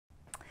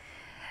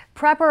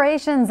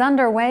Preparations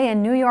underway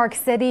in New York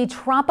City.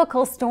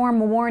 Tropical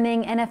storm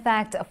warning in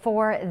effect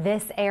for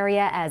this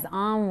area as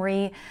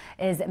Henri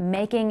is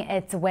making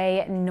its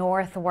way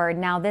northward.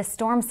 Now, this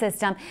storm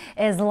system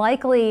is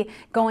likely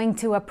going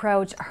to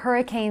approach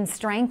hurricane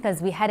strength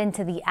as we head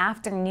into the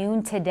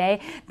afternoon today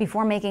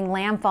before making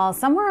landfall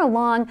somewhere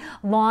along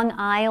Long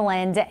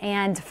Island,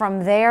 and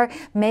from there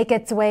make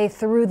its way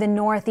through the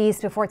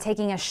northeast before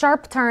taking a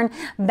sharp turn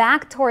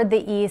back toward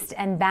the east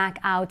and back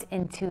out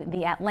into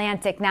the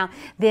Atlantic. Now,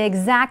 the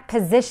exact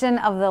position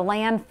of the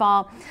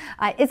landfall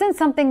isn't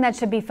something that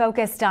should be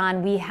focused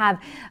on. We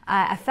have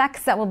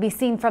effects that will be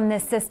seen from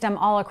this system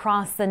all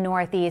across the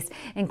Northeast,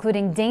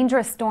 including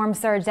dangerous storm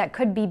surge that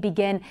could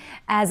begin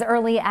as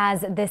early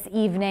as this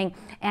evening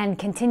and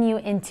continue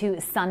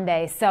into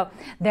Sunday. So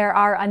there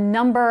are a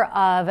number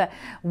of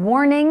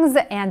warnings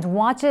and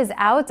watches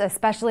out,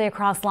 especially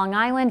across Long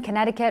Island,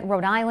 Connecticut,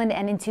 Rhode Island,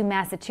 and into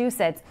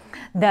Massachusetts.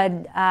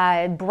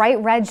 The bright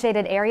red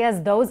shaded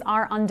areas, those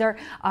are under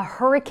a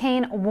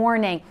hurricane warning.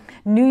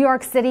 New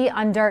York City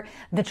under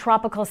the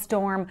tropical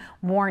storm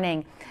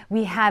warning.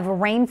 We have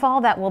rainfall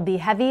that will be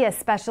heavy,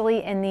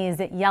 especially in these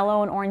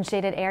yellow and orange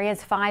shaded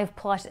areas,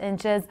 5+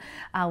 inches.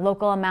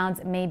 Local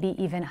amounts may be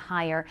even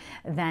higher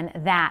than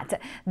that.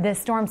 This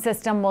storm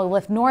system will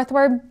lift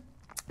northward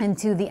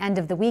into the end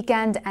of the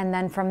weekend, and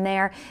then from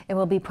there it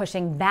will be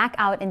pushing back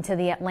out into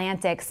the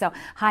Atlantic. So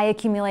high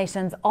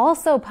accumulations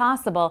also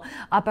possible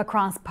up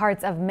across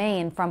parts of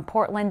Maine from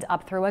Portland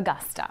up through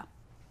Augusta.